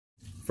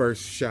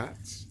first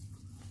shots.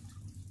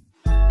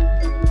 Your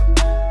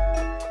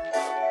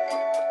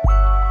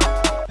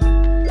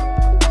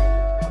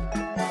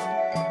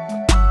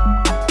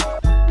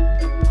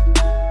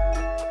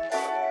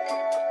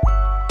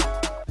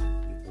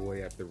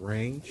boy at the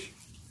range.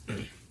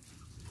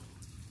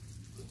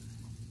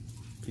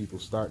 People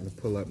starting to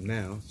pull up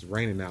now. It's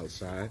raining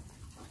outside.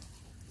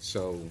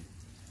 So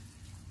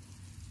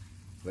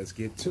let's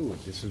get to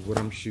it. This is what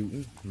I'm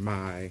shooting.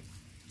 My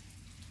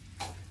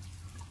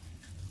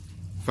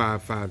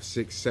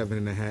 5.56,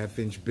 7.5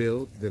 inch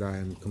build that I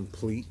am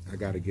complete. I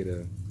got to get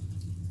a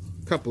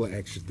couple of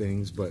extra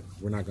things, but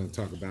we're not going to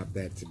talk about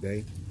that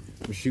today.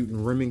 We're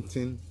shooting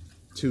Remington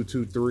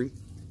 223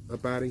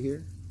 up out of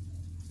here.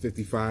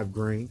 55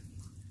 grain.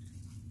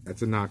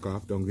 That's a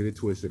knockoff. Don't get it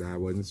twisted. I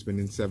wasn't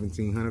spending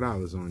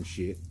 $1,700 on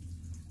shit.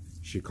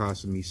 Shit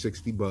costing me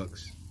 60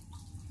 bucks.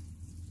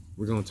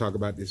 We're going to talk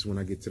about this when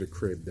I get to the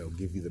crib, though.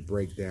 Give you the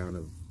breakdown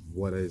of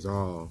what is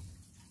all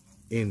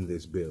in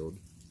this build.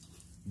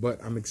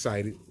 But I'm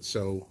excited,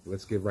 so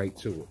let's get right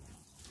to it.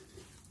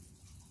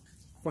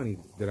 Funny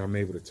that I'm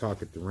able to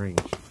talk at the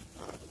range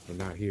and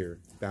not hear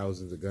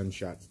thousands of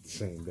gunshots at the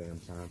same damn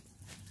time.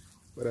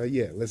 But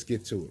yeah, let's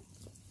get to it.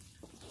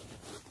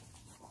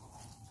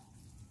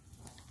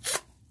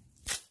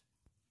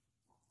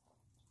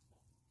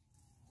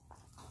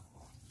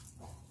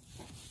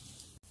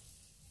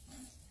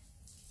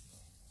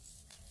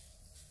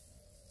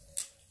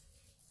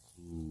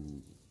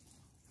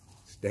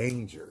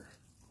 Danger.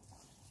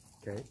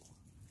 Okay,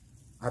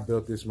 I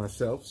built this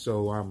myself,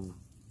 so I'm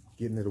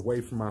getting it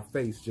away from my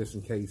face just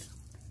in case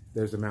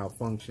there's a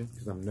malfunction,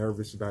 because I'm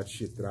nervous about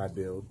shit that I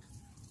build.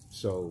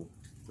 So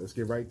let's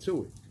get right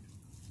to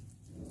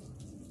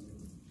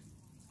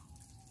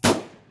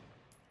it.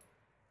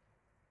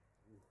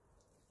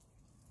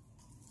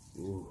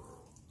 Ooh.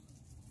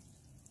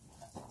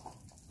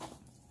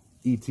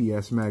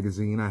 ETS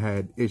magazine, I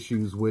had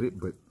issues with it,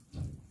 but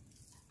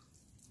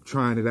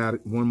trying it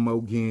out one more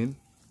again.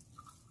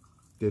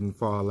 Didn't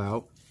fall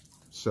out,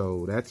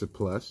 so that's a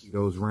plus.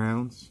 Those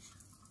rounds,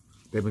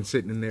 they've been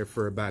sitting in there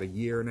for about 1.5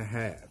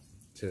 years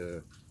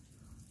to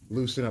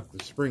loosen up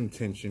the spring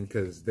tension,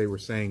 because they were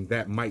saying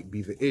that might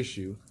be the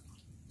issue.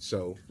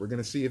 So we're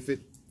gonna see if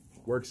it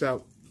works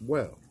out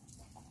well.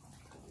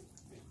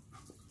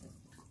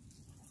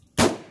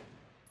 Shit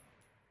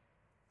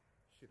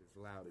is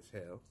loud as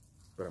hell,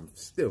 but I'm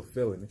still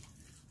feeling it.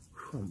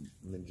 I'm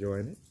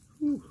enjoying it.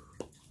 Whew.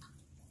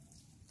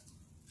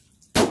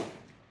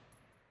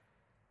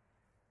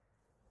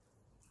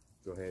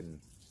 Go ahead and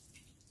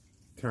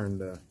turn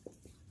the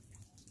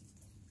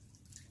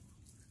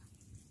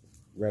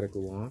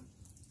reticle on.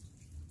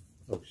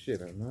 Oh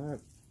shit, I'm not.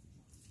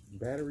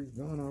 Battery's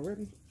gone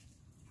already?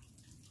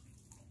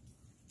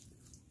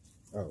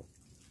 Oh.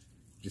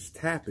 Just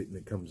tap it and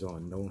it comes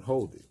on. Don't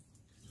hold it.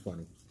 It's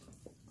funny.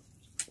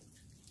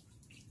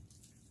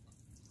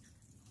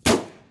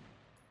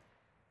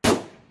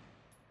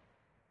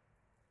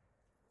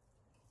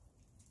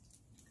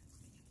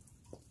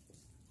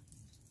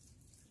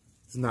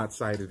 It's not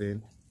sighted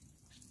in.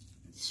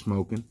 It's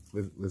smoking.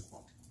 Let's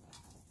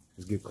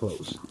get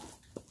close.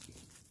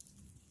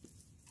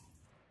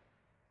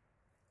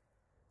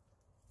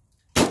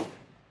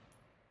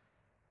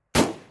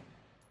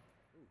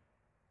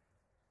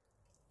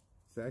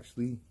 It's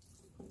actually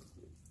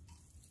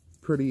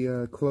pretty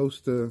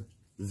close to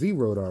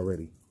zeroed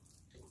already.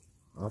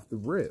 Off the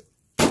rip.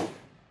 Yeah,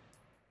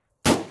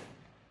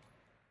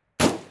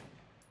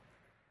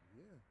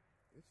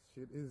 this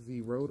shit is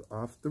zeroed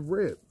off the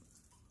rip.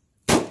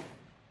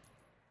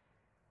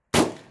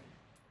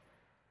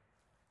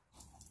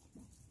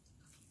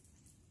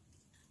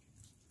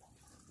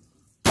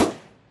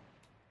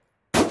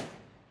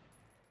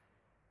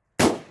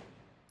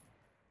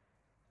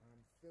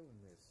 Feeling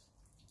this.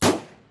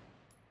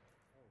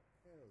 Oh,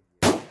 hell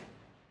yeah.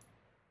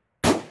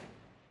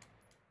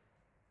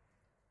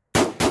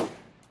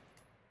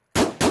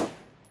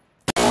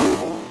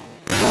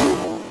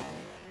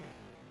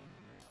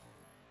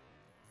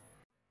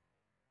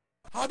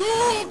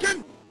 Hadouken!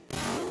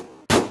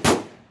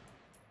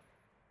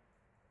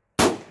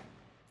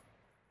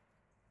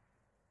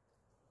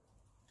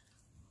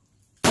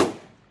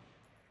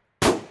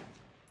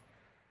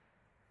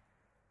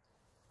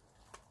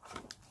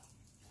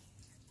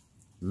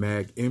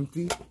 Mag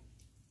empty.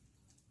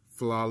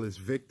 Flawless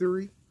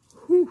victory.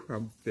 Whew,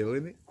 I'm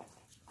feeling it.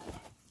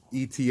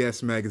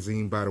 ETS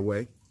magazine, by the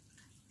way.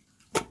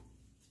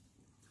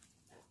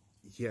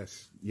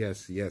 Yes,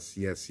 yes, yes,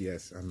 yes,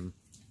 yes. I'm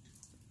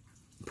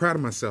proud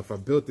of myself. I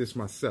built this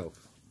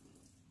myself.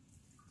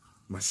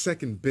 My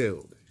second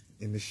build,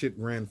 and the shit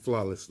ran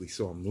flawlessly,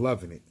 so I'm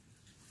loving it.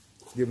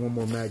 Let's get one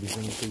more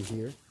magazine through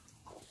here.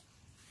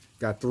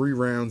 Got 3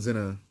 rounds in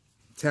a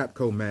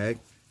Tapco mag.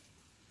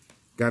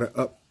 Gotta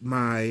up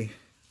my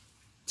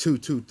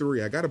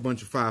 223. I got a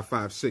bunch of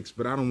 5.56,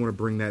 but I don't want to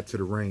bring that to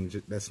the range.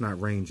 That's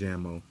not range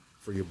ammo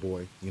for your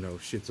boy. You know,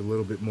 shit's a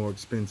little bit more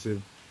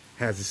expensive.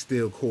 Has a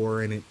steel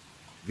core in it.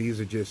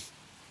 These are just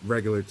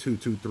regular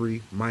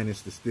 223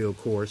 minus the steel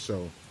core,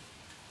 so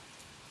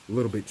a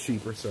little bit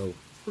cheaper, so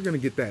we're gonna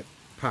get that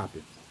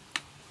popping.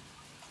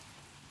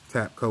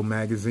 Tapco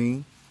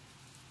magazine,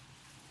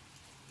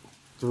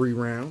 3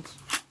 rounds.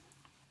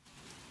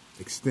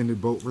 Extended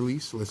bolt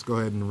release. Let's go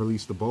ahead and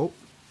release the bolt.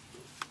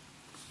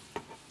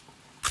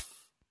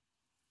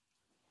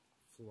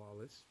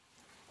 Flawless.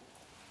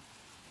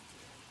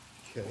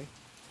 Okay.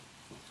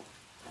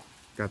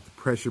 Got the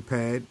pressure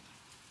pad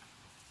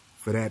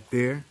for that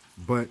there,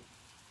 but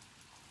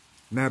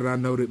now that I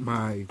know that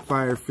my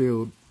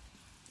Firefield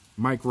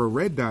micro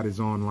red dot is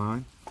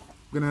online, I'm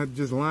gonna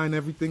just line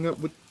everything up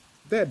with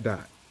that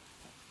dot.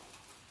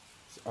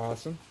 It's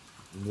awesome.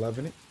 I'm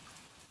loving it.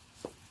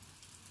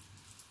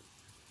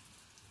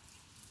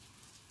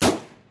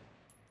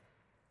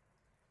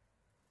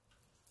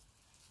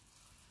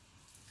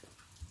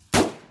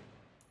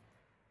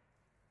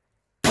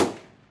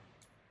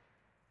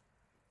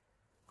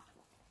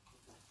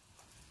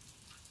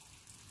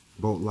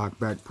 Bolt lock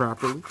back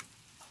properly.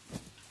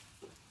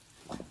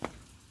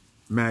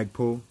 Mag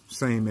pull,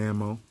 same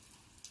ammo.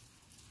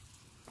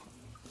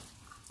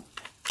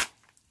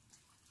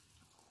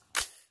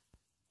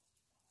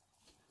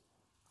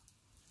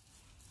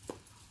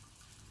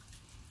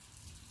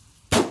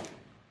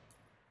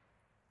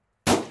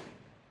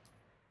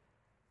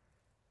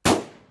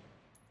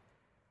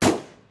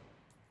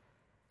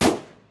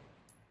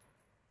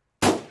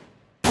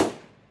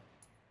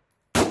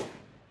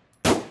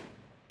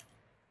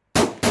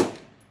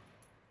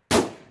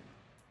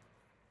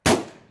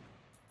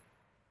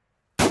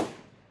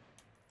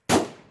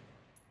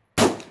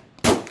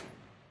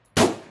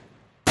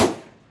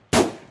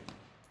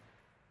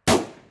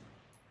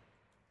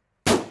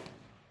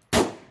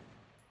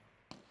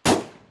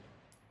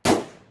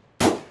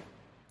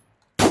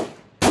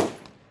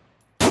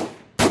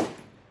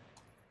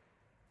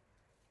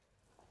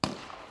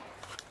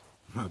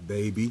 My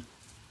baby.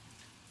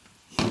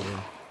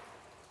 Yeah.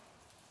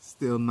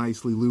 Still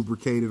nicely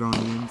lubricated on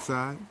the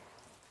inside.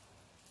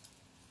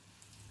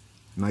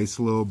 Nice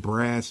little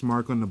brass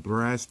mark on the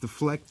brass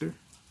deflector.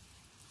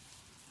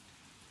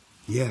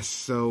 Yes,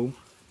 so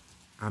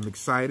I'm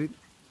excited.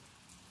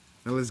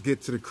 Now let's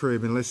get to the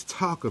crib and let's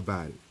talk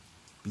about it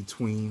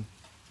between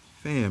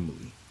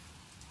family.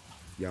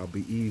 Y'all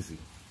be easy.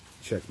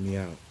 Check me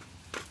out.